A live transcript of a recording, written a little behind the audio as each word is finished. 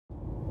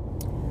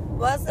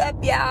What's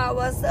up, y'all?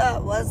 What's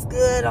up? What's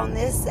good on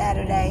this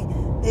Saturday?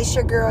 This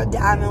your girl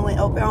Diamond with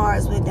Open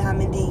Hearts with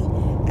Diamond D.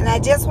 And I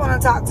just want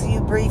to talk to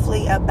you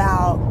briefly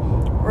about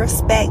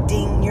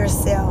respecting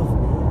yourself.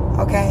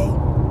 Okay?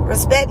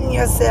 Respecting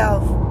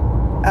yourself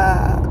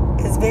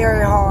is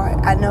very hard.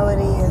 I know it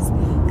is.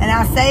 And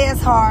I say it's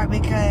hard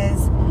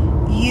because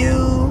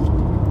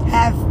you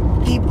have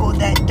people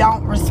that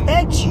don't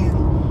respect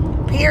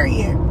you,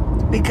 period,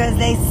 because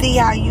they see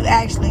how you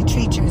actually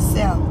treat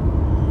yourself.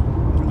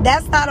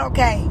 That's not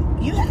okay.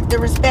 You have to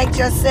respect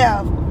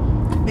yourself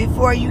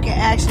before you can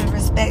actually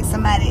respect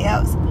somebody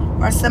else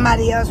or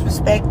somebody else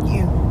respect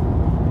you.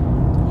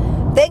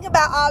 Think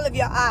about all of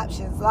your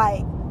options.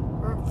 Like,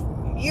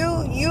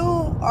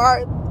 you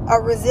are a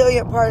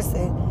resilient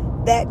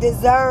person that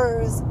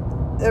deserves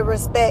the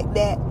respect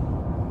that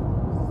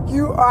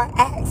you are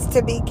asked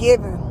to be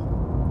given.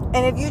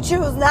 And if you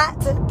choose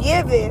not to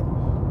give it,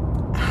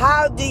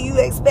 how do you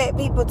expect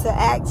people to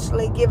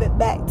actually give it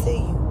back to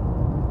you?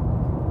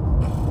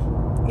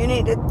 You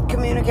need to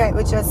communicate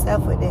with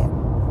yourself with that.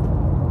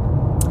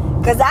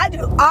 Because I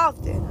do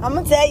often. I'm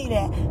going to tell you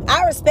that.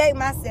 I respect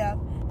myself.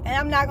 And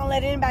I'm not going to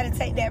let anybody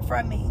take that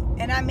from me.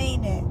 And I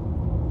mean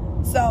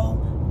that. So,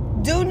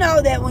 do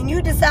know that when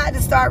you decide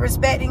to start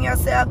respecting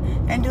yourself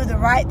and do the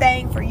right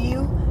thing for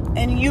you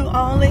and you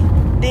only,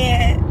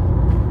 then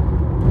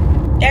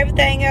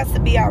everything else will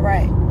be all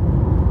right.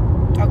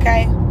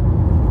 Okay?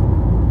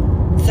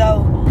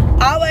 So,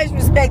 always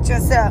respect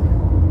yourself.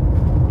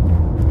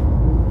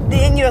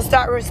 Then you'll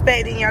start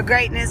respecting your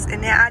greatness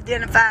and then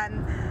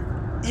identifying,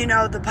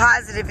 the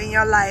positive in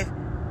your life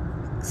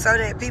so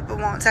that people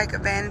won't take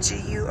advantage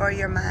of you or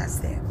your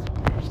mindset.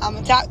 I'm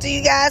going to talk to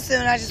you guys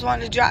soon. I just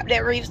wanted to drop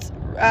that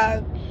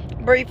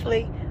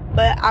briefly,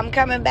 but I'm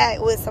coming back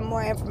with some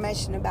more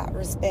information about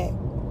respect.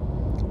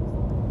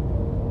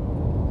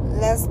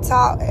 Let's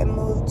talk and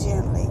move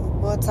gently.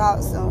 We'll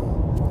talk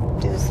soon.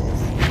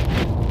 Deuces.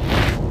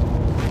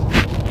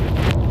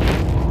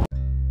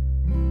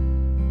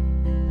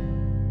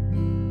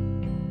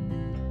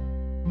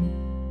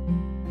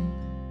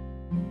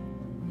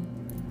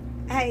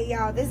 Hey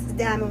y'all, this is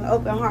Diamond with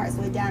Open Hearts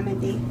with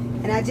Diamond D,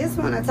 and I just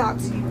want to talk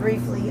to you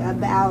briefly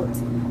about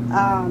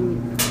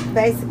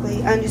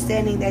basically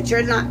understanding that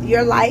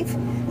your life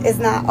is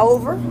not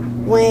over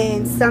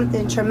when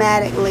something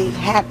traumatically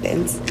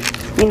happens.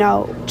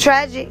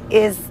 Tragic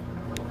is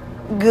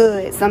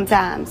good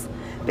sometimes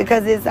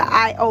because it's an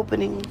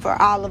eye-opening for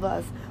all of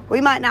us.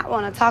 We might not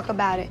want to talk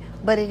about it,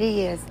 but it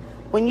is.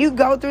 When you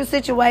go through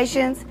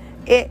situations,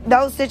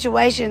 those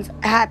situations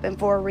happen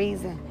for a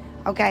reason.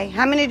 Okay,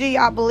 how many do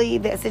y'all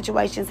believe that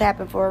situations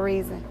happen for a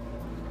reason?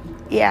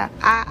 Yeah,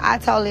 I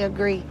totally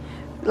agree.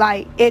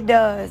 Like, it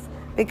does.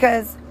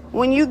 Because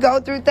when you go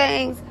through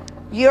things,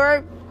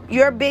 your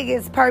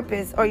biggest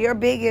purpose or your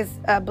biggest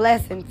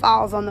blessing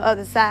falls on the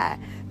other side.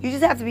 You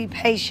just have to be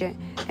patient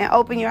and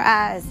open your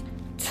eyes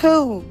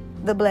to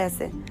the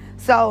blessing.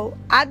 So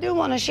I do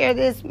want to share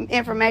this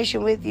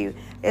information with you.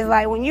 It's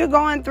like when you're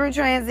going through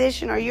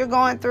transition or you're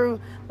going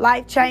through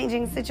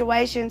life-changing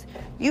situations,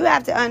 you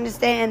have to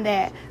understand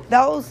that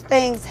those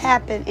things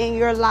happen in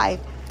your life,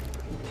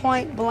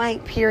 point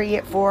blank,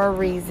 period, for a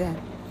reason.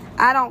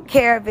 I don't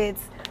care if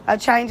it's a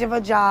change of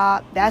a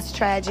job. That's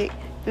tragic.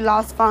 You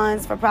lost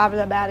funds for probably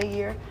about a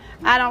year.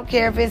 I don't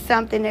care if it's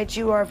something that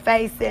you are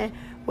facing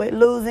with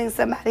losing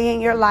somebody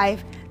in your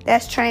life.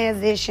 That's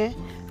transition.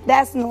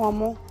 That's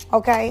normal,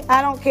 okay?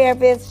 I don't care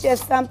if it's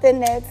just something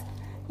that's,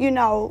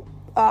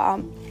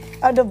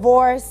 a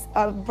divorce,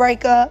 a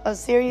breakup, a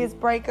serious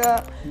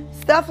breakup.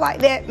 Stuff like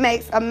that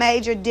makes a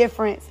major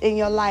difference in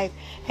your life.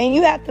 And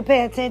you have to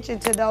pay attention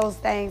to those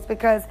things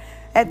because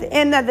at the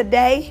end of the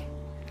day,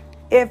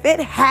 if it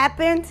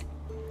happened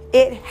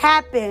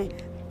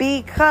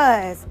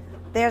because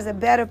there's a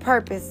better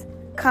purpose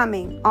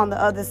coming on the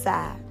other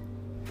side.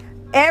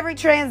 Every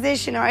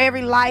transition or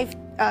every life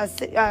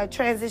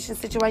transition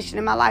situation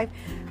in my life,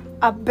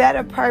 a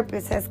better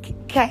purpose has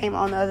came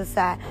on the other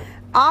side.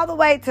 All the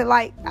way to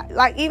like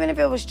even if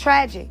it was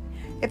tragic.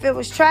 If it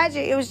was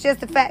tragic, it was just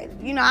the fact,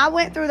 I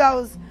went through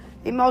those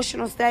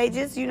emotional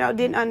stages,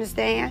 didn't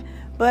understand.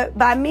 But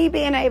by me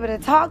being able to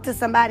talk to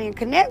somebody and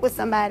connect with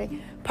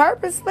somebody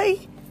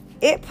purposely,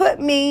 it put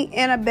me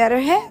in a better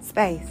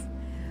headspace.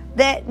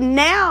 That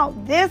now,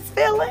 this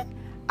feeling,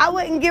 I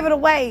wouldn't give it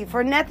away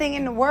for nothing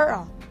in the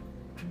world.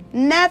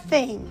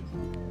 Nothing.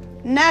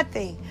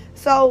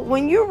 So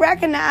when you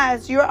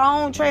recognize your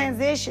own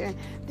transition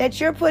that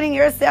you're putting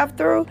yourself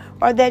through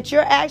or that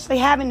you're actually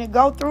having to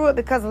go through it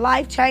because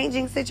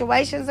life-changing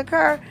situations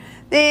occur,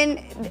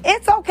 then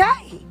it's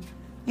okay.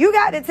 You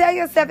got to tell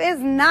yourself it's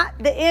not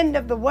the end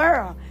of the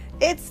world.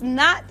 It's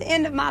not the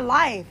end of my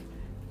life.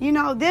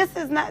 This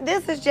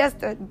is just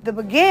the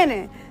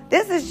beginning.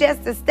 This is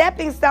just the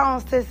stepping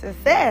stones to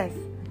success.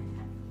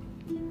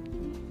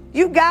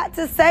 You got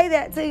to say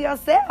that to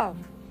yourself.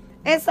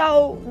 And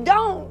so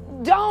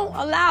don't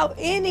allow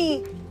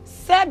any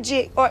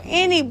subject or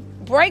any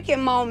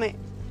breaking moment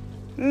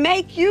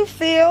make you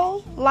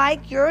feel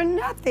like you're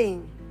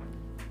nothing.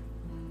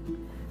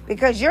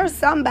 Because you're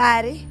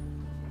somebody.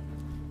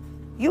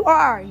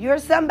 You're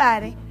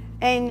somebody,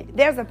 and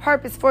there's a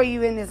purpose for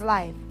you in this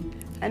life.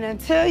 And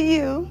until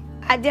you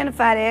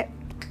identify that,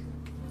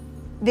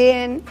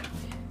 then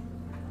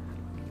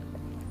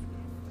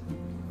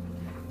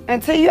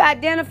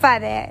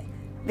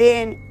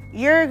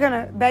you're going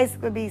to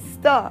basically be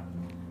stuck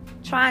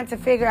trying to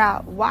figure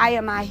out, why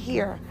am I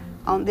here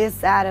on this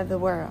side of the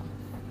world?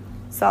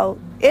 So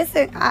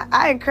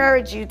I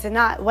encourage you to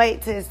not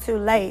wait till it's too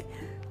late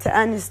to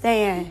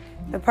understand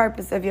the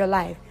purpose of your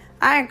life.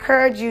 I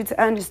encourage you to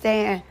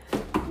understand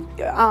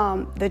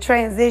the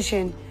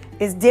transition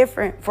is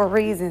different for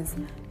reasons.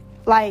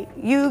 Like,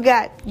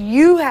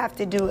 you have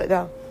to do it,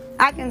 though.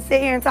 I can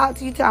sit here and talk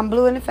to you till I'm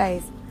blue in the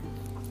face.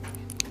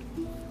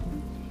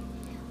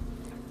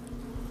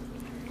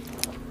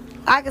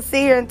 I can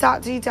sit here and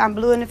talk to you till I'm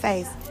blue in the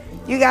face.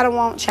 You got to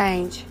want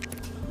change.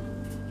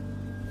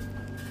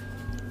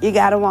 You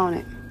got to want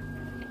it.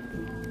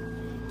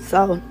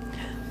 So,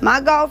 my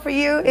goal for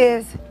you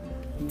is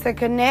to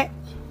connect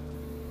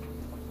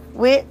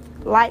with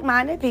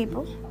like-minded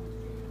people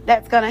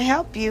that's going to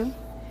help you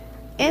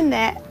in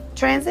that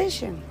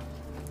transition.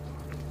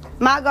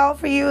 My goal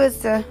for you is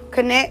to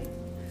connect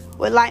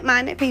with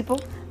like-minded people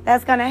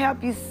that's going to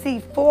help you see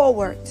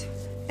forward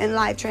in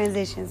life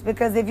transitions.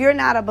 Because if you're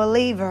not a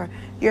believer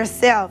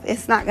yourself,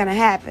 it's not going to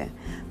happen.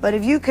 But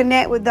if you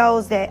connect with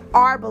those that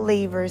are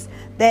believers,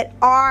 that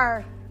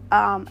are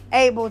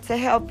able to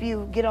help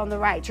you get on the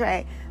right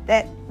track,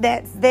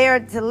 that's there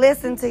to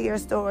listen to your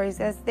stories,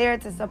 that's there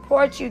to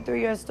support you through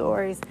your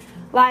stories,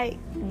 like,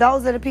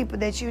 those are the people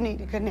that you need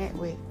to connect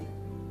with.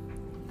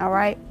 All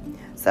right?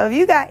 So if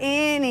you got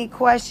any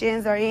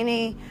questions or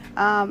any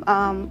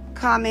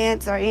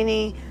comments or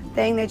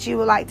anything that you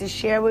would like to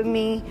share with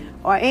me,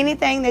 or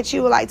anything that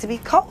you would like to be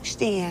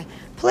coached in,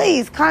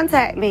 please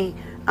contact me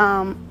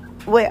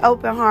with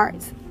Open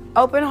Hearts.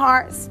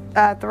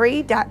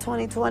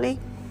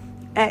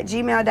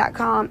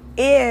 openhearts3.2020@gmail.com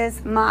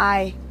is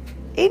my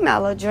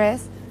email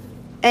address.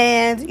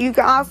 And you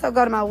can also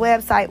go to my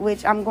website,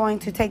 which I'm going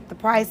to take the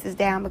prices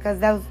down because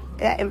that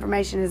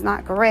information is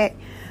not correct.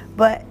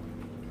 But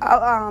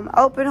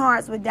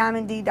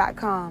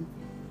openheartswithdiamond.com.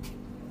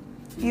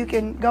 You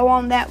can go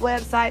on that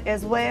website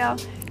as well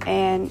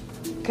and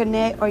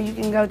connect, or you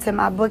can go to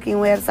my booking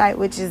website,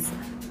 which is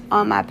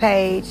on my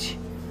page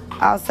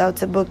also,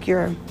 to book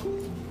your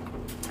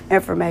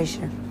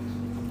information.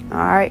 All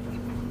right,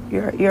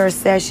 your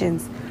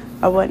sessions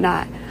or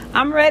whatnot.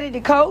 I'm ready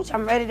to coach.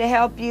 I'm ready to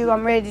help you.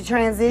 I'm ready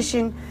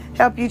to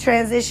help you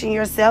transition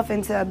yourself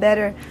into a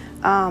better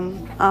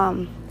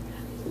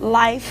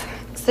life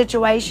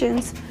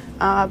situations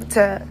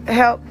to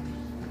help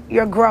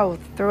your growth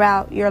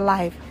throughout your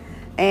life.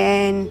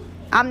 And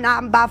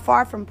I'm by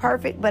far from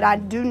perfect, but I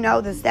do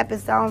know the stepping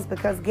stones,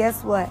 because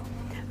guess what?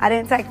 I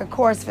didn't take a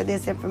course for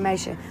this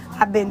information.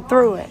 I've been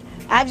through it.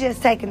 I've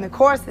just taken the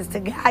courses to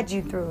guide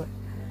you through it.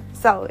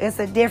 So it's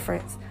a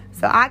difference.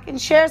 So I can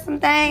share some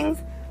things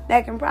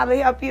that can probably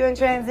help you in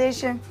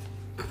transition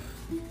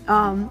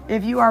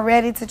if you are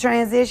ready to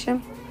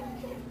transition.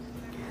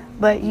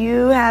 But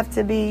you have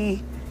to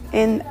be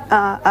in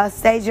a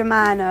stage of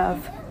mind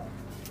of,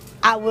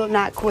 I will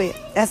not quit.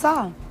 That's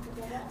all.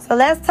 So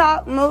let's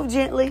talk, move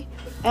gently,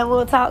 and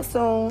we'll talk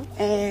soon.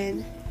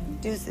 And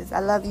deuces. I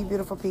love you,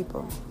 beautiful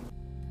people.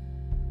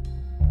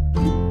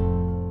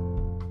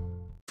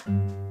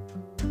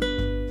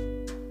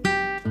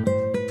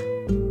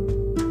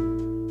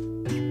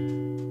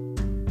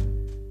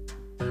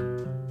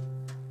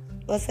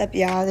 What's up,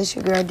 y'all? This is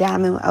your girl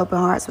Diamond with Open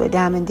Hearts with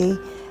Diamond D.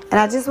 And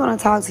I just want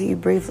to talk to you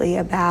briefly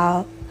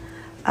about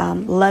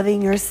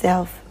loving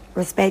yourself,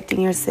 respecting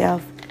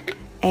yourself,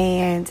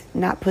 and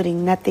not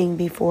putting nothing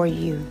before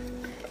you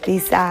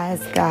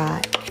besides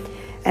God.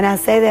 And I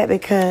say that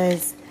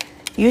because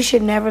you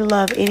should never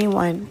love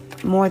anyone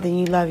more than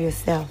you love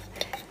yourself.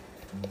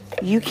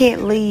 You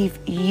can't leave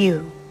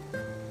you.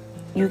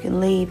 You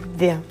can leave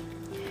them.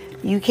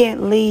 You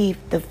can't leave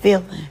the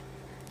feeling,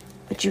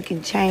 but you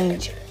can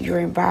change your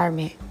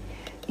environment.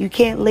 You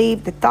can't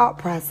leave the thought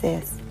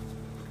process,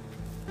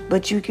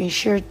 but you can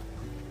sure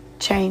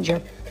change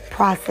your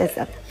process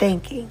of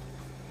thinking.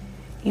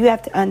 You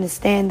have to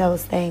understand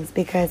those things,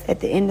 because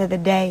at the end of the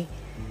day,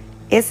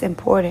 it's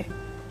important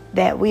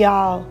that we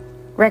all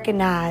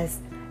recognize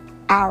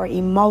our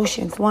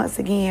emotions once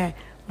again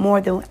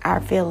more than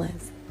our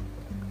feelings.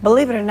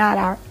 Believe it or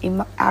not,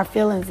 our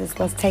feelings is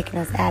what's taking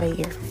us out of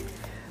here.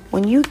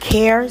 When you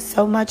care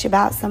so much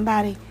about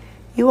somebody,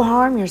 you will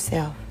harm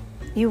yourself.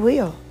 You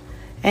will.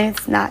 And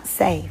it's not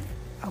safe,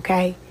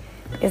 okay?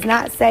 It's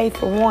not safe.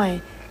 For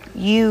one,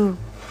 you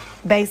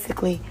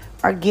basically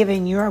are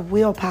giving your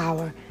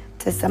willpower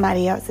to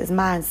somebody else's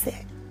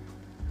mindset.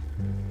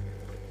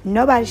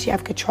 Nobody should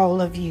have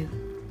control of you.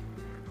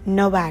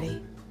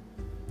 Nobody.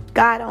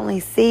 God only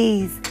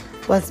sees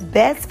what's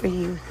best for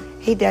you.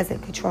 He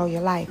doesn't control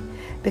your life.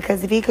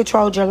 Because if he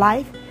controlled your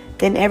life,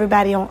 then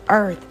everybody on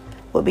earth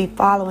would be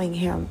following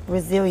him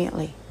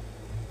resiliently,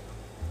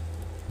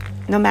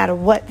 no matter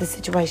what the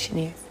situation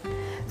is.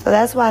 So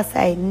that's why I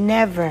say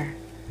never,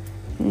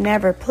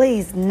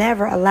 please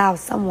never allow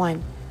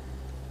someone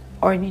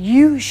or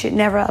you should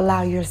never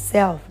allow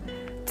yourself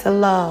to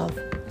love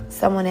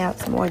someone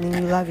else more than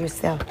you love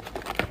yourself.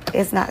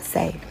 It's not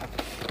safe,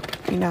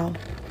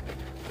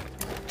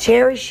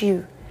 Cherish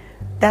you.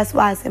 That's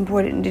why it's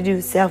important to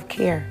do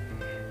self-care.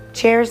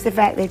 Cherish the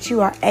fact that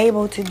you are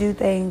able to do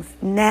things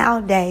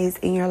nowadays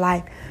in your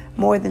life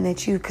more than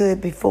that you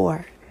could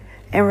before.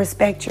 And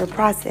respect your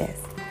process.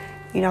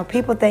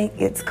 People think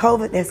it's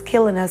COVID that's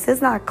killing us.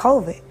 It's not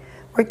COVID.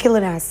 We're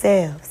killing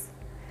ourselves.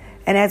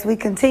 And as we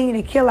continue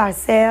to kill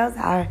ourselves,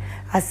 our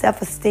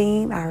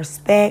self-esteem, our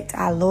respect,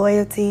 our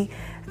loyalty,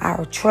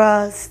 our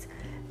trust,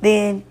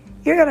 then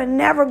you're going to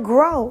never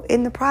grow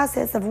in the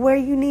process of where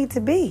you need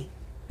to be.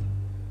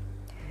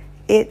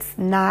 It's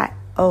not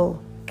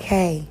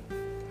okay.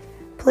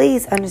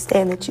 Please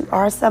understand that you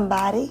are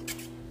somebody.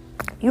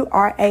 You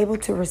are able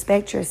to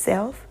respect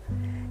yourself,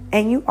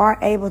 and you are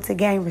able to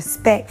gain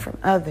respect from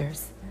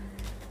others.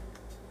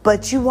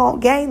 But you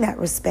won't gain that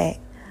respect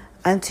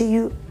until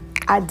you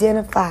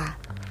identify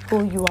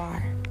who you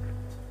are.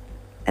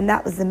 And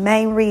that was the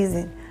main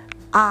reason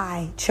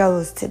I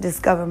chose to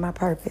discover my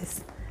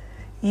purpose.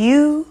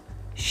 You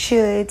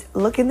should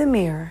look in the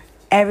mirror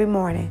every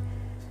morning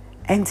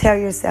and tell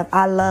yourself,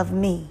 I love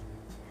me.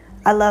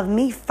 I love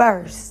me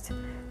first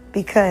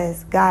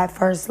because God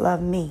first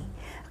loved me.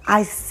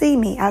 I see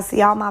me. I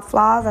see all my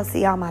flaws. I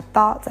see all my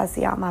thoughts. I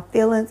see all my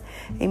feelings,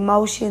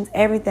 emotions,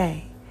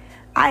 everything.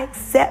 I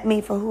accept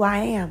me for who I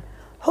am.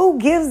 Who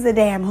gives a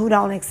damn who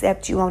don't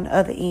accept you on the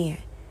other end?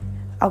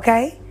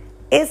 Okay?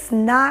 It's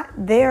not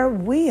their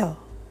will.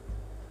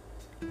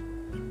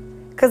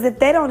 Because if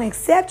they don't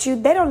accept you,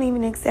 they don't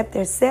even accept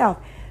themselves.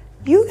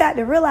 You got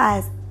to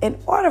realize, in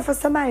order for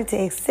somebody to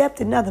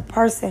accept another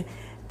person,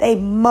 they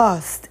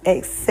must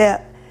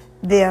accept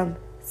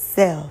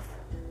themselves.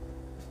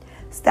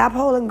 Stop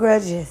holding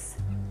grudges.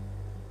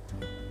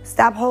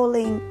 Stop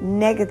holding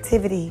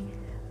negativity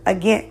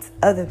against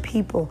other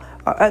people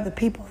or other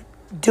people's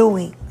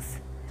doings.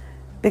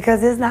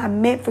 Because it's not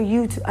meant for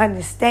you to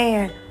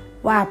understand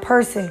why a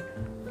person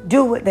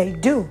do what they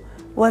do.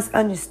 What's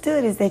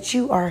understood is that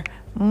you are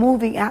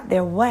moving out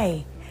their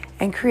way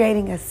and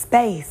creating a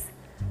space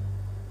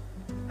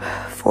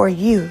for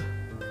you.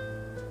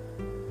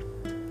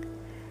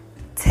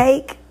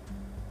 Take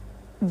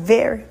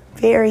very,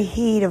 very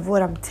heed of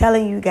what I'm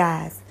telling you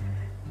guys,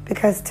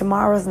 because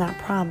tomorrow's not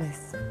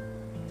promised.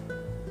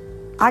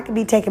 I could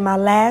be taking my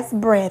last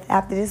breath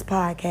after this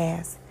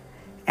podcast,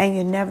 and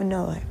you never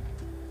know it.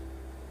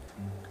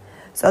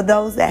 So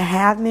those that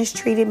have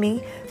mistreated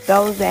me,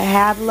 those that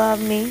have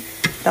loved me,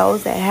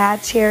 those that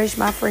have cherished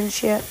my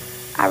friendship,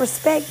 I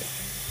respect it.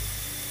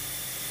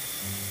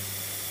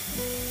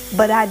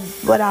 But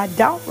what I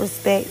don't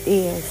respect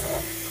is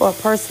for a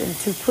person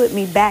to put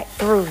me back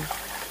through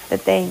the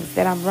things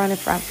that I'm running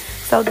from.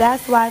 So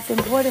that's why it's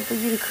important for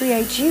you to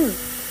create you.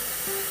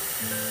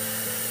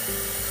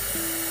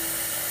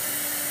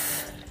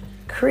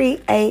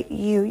 Create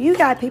you. You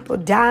got people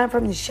dying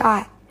from the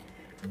shot.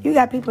 You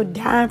got people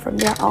dying from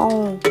their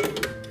own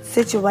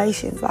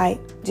situations, like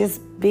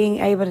just being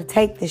able to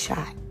take the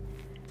shot.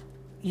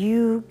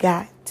 You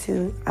got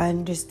to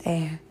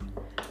understand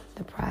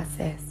the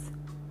process.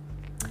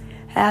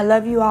 And I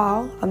love you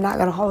all. I'm not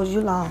going to hold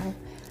you long.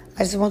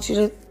 I just want you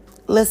to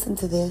listen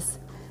to this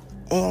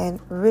and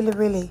really,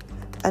 really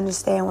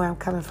understand where I'm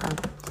coming from.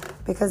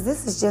 Because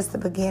this is just the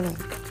beginning.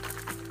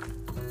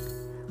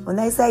 When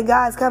they say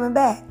God's coming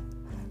back,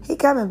 He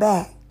coming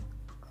back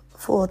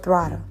full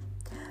throttle.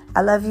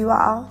 I love you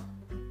all.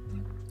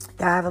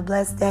 Y'all have a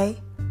blessed day.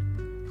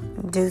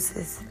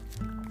 Deuces.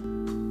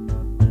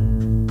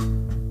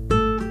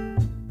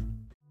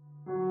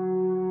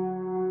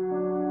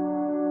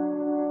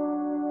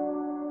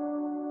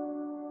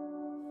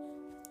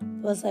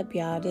 What's up,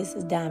 y'all? This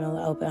is Diamond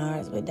with Open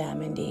Hearts with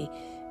Diamond D.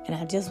 And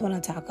I just want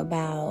to talk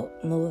about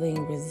moving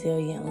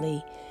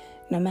resiliently.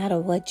 No matter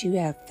what you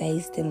have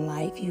faced in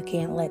life, you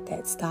can't let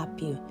that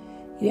stop you.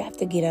 You have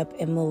to get up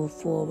and move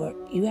forward.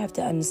 You have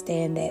to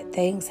understand that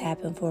things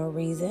happen for a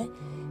reason.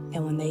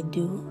 And when they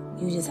do,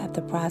 you just have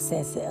to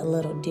process it a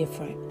little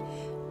different.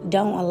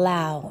 Don't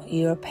allow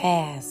your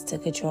past to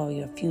control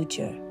your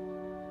future.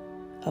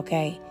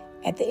 Okay?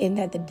 At the end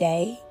of the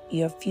day,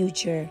 your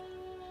future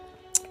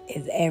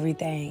is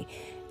everything,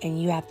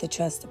 and you have to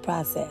trust the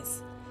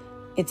process.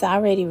 It's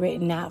already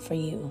written out for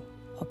you,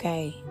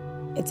 okay?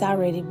 It's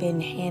already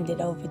been handed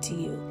over to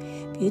you.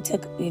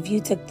 If you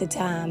took the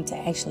time to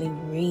actually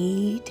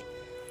read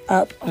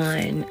up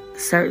on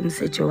certain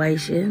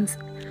situations,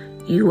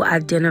 you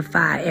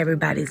identify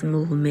everybody's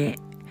movement.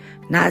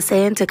 Not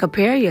saying to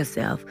compare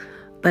yourself,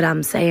 but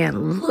I'm saying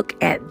look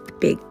at the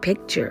big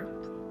picture.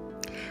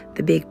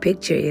 The big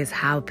picture is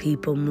how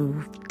people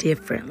move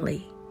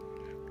differently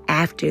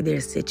after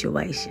their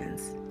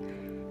situations.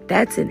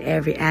 That's in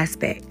every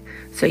aspect.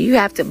 So you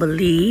have to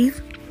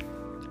believe,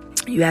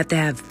 you have to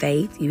have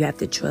faith, you have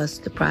to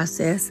trust the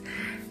process,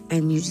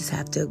 and you just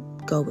have to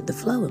go with the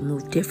flow and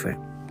move different.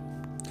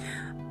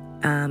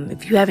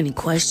 If you have any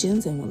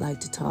questions and would like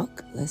to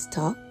talk, let's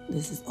talk.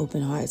 This is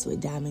Open Hearts with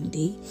Diamond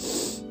D.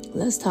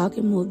 let's talk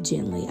and move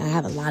gently. I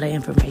have a lot of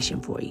information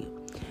for you.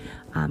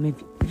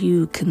 If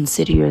you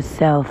consider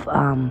yourself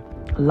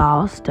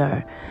lost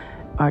or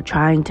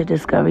trying to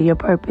discover your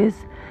purpose,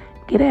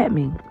 get at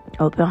me.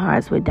 Open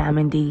Hearts with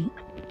Diamond D.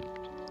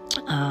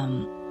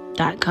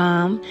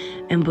 .com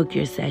and book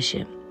your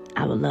session.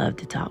 I would love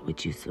to talk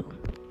with you soon.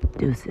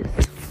 Deuces.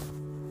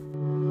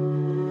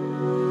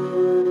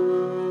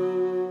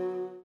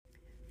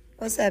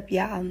 What's up,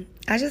 y'all?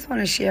 I just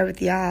want to share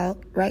with y'all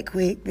right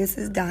quick. This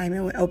is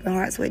Diamond with Open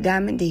Hearts with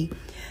Diamond D.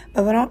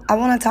 But I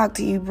want to talk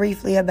to you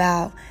briefly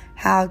about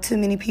how too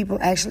many people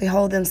actually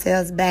hold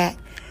themselves back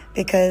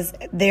because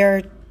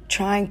they're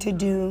trying to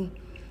do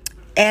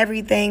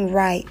everything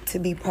right to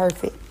be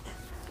perfect.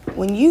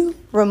 When you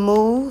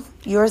remove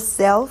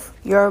yourself,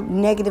 your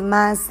negative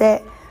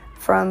mindset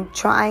from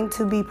trying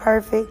to be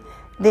perfect,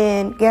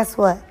 then guess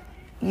what?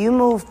 You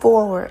move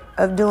forward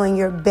of doing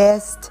your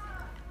best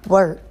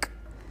work.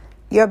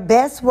 Your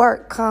best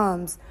work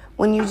comes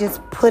when you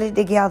just put it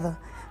together.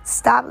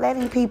 Stop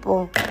letting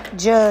people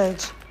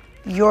judge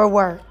your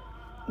work.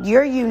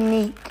 You're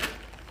unique,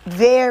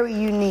 very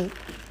unique,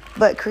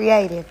 but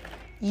creative.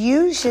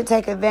 You should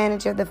take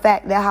advantage of the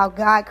fact that how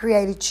God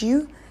created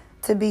you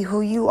to be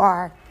who you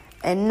are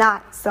and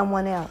not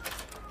someone else.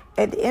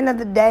 At the end of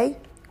the day,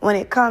 when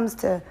it comes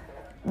to,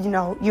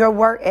 your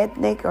work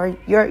ethic or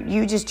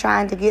you just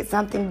trying to get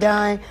something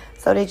done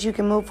so that you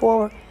can move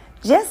forward,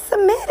 just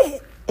submit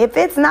it. If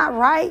it's not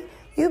right,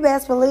 you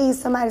best believe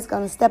somebody's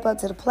going to step up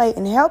to the plate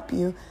and help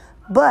you.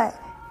 But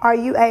are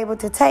you able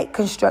to take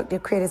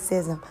constructive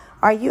criticism?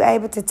 Are you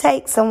able to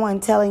take someone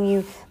telling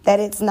you that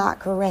it's not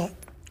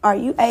correct? Are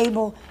you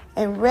able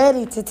and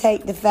ready to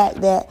take the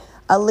fact that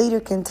a leader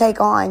can take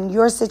on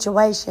your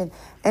situation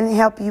and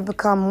help you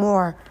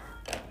become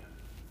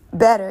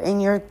better in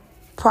your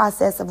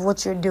process of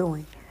what you're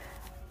doing?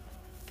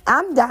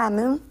 I'm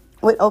Diamond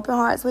with Open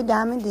Hearts with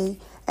Diamond D,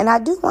 and I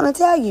do want to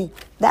tell you,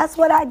 that's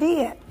what I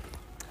did.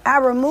 I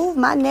removed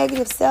my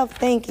negative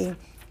self-thinking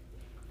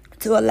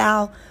to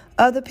allow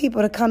other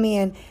people to come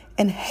in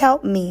and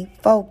help me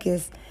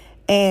focus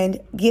and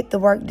get the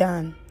work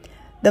done.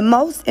 The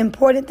most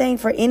important thing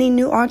for any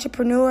new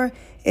entrepreneur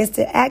is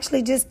to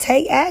actually just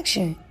take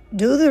action.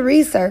 Do the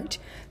research.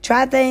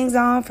 Try things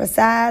on for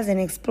size and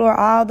explore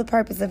all the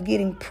purpose of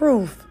getting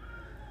proof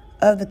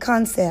of the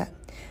concept.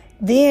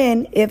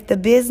 Then, if the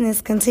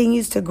business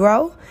continues to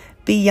grow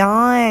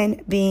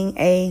beyond being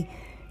a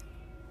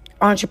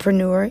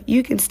entrepreneur,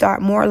 you can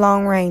start more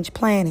long-range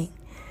planning,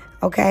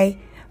 okay?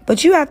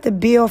 But you have to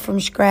build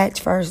from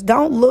scratch first.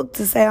 Don't look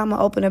to say, I'm going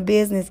to open a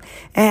business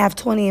and have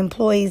 20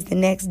 employees the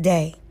next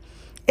day.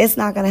 It's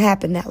not going to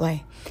happen that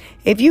way.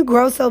 If you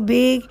grow so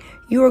big,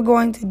 you are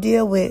going to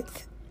deal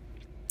with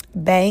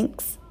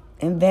banks,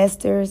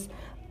 investors,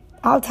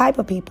 all type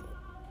of people.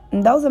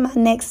 And those are my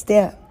next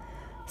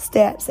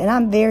steps. And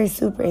I'm very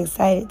super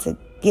excited to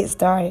get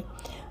started.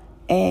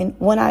 And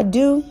when I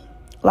do,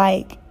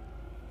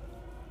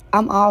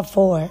 I'm all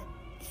for it.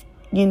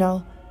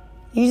 You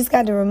just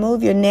got to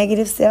remove your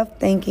negative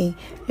self-thinking,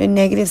 your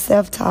negative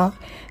self-talk,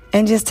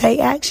 and just take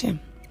action.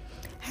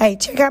 Hey,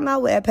 check out my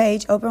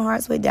webpage,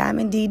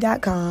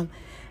 openheartswithdiamondD.com,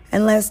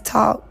 and let's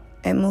talk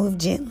and move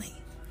gently.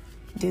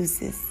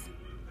 Deuces.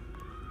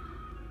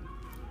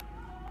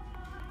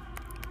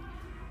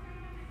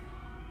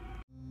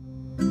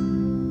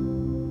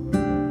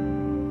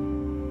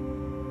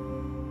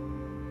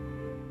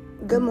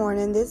 Good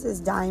morning. This is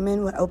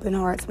Diamond with Open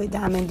Hearts with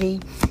Diamond D,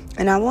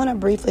 and I want to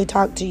briefly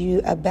talk to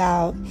you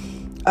about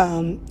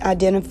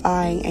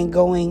identifying and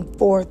going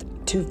forth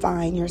to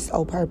find your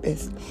soul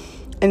purpose.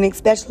 And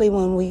especially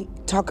when we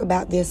talk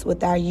about this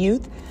with our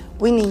youth,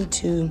 we need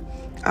to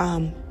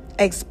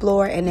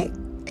explore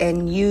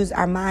and use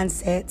our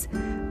mindsets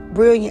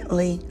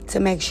brilliantly to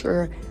make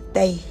sure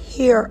they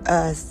hear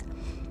us,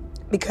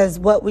 because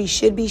what we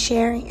should be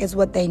sharing is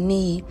what they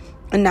need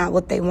and not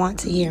what they want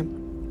to hear.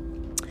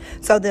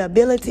 So the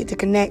ability to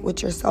connect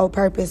with your soul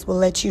purpose will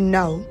let you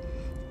know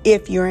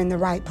if you're in the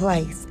right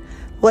place.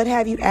 What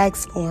have you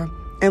asked for,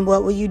 and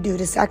what will you do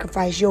to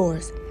sacrifice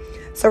yours?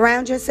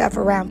 Surround yourself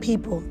around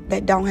people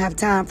that don't have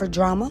time for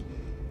drama,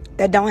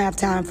 that don't have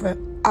time for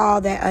all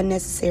that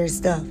unnecessary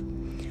stuff.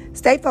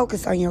 Stay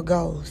focused on your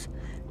goals.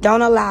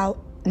 Don't allow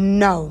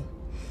no.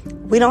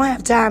 We don't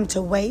have time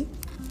to wait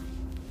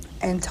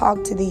and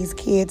talk to these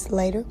kids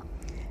later.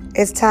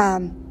 It's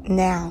time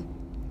now.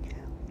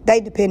 They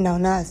depend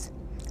on us.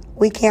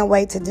 We can't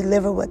wait to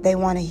deliver what they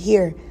want to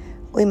hear.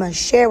 We must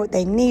share what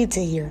they need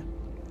to hear.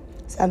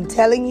 So I'm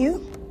telling you,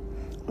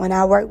 when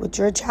I work with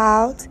your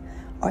child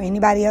or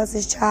anybody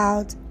else's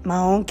child, my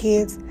own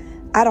kids,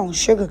 I don't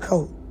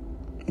sugarcoat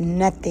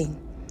nothing.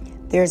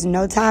 There's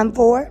no time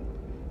for it,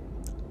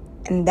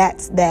 and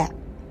that's that.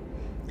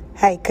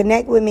 Hey,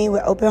 connect with me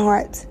with Open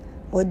Hearts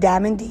with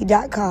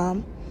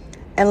DiamondD.com,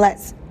 and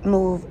let's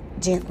move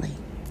gently.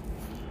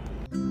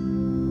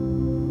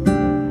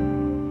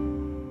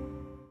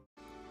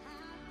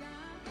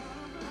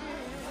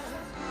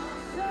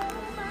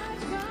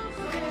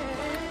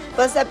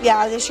 What's up,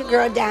 y'all? This your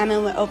girl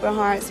Diamond with Open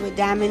Hearts with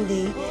Diamond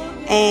D.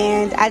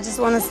 And I just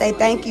want to say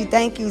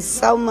thank you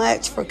so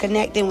much for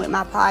connecting with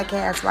my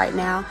podcast right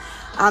now.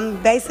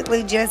 I'm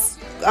basically just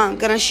going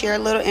to share a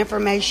little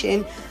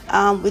information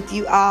with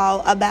you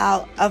all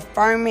about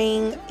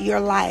affirming your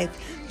life.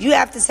 You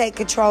have to take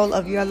control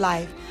of your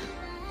life.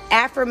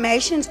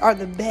 Affirmations are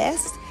the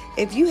best.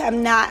 If you have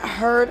not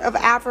heard of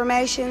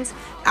affirmations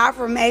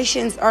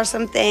are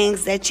some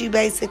things that you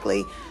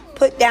basically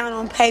put down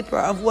on paper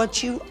of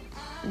what you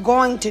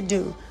going to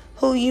do,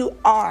 who you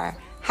are,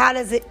 how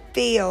does it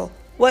feel,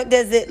 what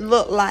does it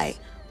look like,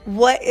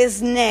 what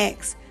is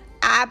next,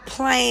 I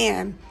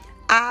plan,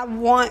 I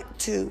want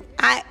to,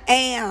 I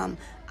am,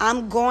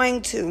 I'm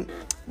going to.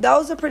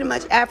 Those are pretty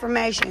much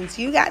affirmations.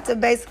 You got to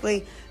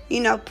basically,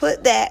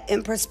 put that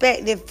in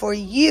perspective for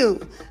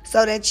you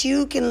so that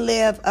you can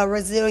live a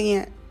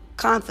resilient,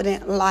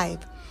 confident life.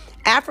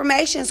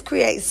 Affirmations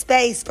create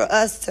space for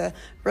us to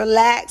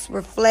relax,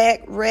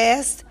 reflect,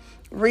 rest,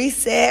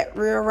 reset,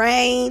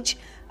 rearrange,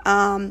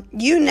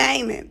 you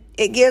name it.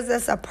 It gives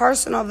us a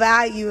personal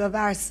value of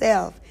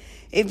ourselves.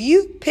 If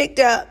you picked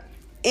up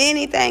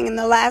anything in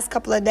the last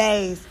couple of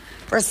days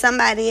for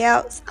somebody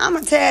else, I'm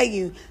going to tell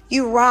you,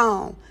 you're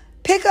wrong.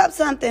 Pick up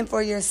something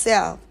for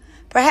yourself.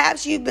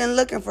 Perhaps you've been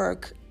looking for,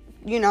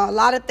 a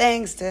lot of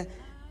things to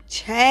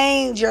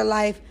change your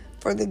life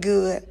for the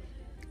good,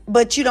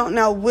 but you don't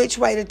know which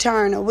way to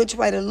turn or which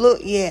way to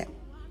look yet.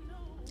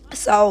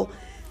 So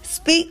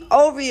speak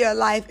over your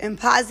life in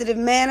positive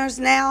manners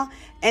now,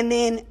 and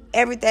then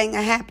everything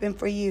will happen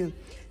for you.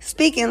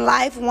 Speaking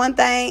life, one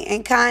thing,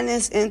 and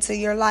kindness into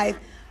your life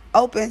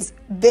opens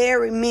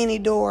very many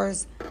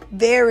doors,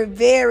 very,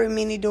 very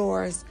many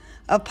doors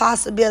of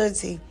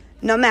possibility,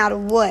 no matter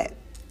what,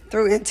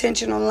 through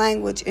intentional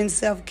language and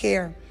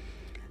self-care.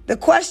 The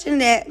question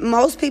that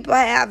most people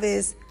have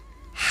is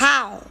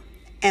how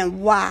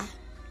and why?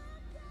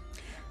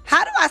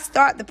 How do I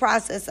start the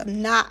process of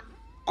not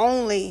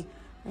only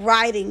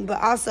writing,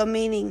 but also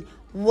meaning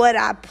what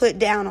I put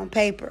down on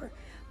paper?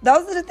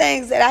 Those are the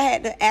things that I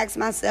had to ask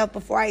myself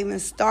before I even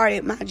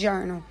started my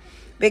journal.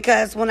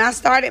 Because when I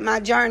started my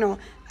journal,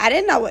 I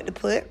didn't know what to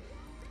put.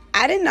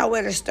 I didn't know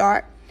where to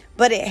start.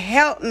 But it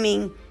helped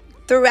me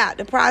throughout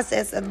the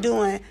process of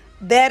doing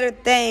better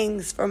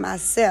things for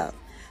myself.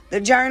 The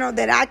journal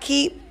that I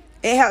keep,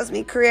 it helps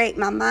me create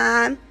my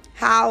mind,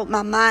 how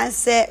my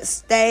mindset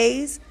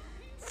stays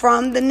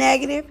from the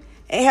negative.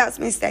 It helps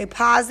me stay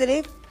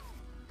positive.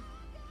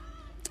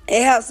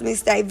 It helps me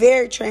stay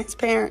very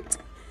transparent.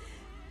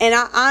 And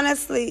I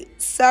honestly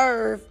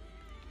serve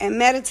and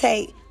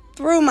meditate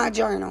through my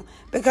journal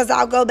because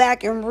I'll go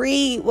back and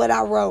read what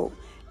I wrote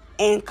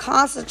and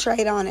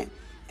concentrate on it.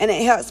 And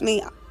it helps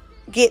me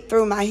get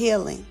through my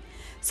healing.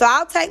 So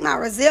I'll take my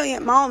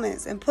resilient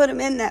moments and put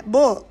them in that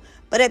book.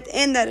 But at the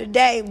end of the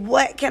day,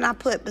 what can I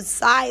put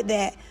beside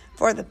that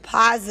for the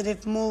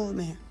positive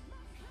movement?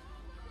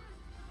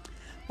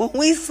 When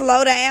we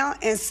slow down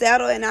and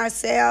settle in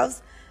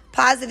ourselves,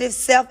 positive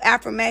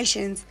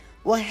self-affirmations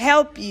will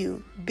help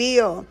you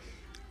build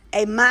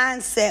a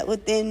mindset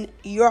within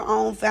your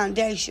own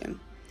foundation.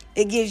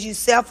 It gives you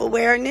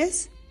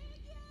self-awareness,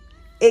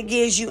 it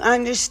gives you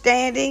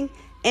understanding,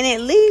 and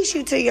it leads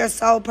you to your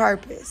soul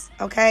purpose,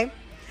 okay?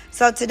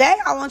 So today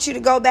I want you to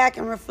go back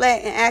and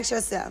reflect and ask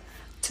yourself,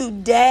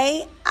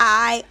 today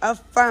I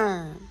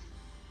affirm.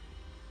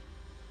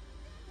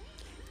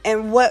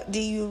 And what do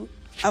you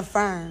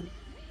affirm?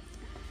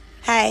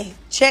 Hey,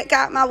 check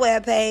out my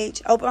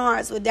webpage,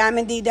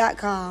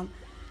 openheartswithdiamondd.com.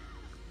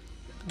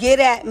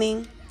 Get at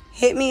me.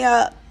 Hit me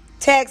up.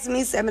 Text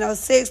me,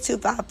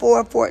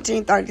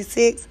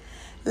 706-254-1436.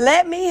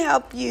 Let me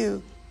help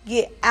you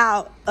get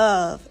out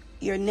of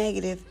your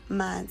negative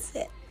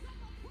mindset.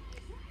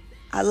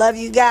 I love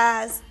you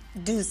guys.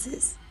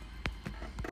 Deuces.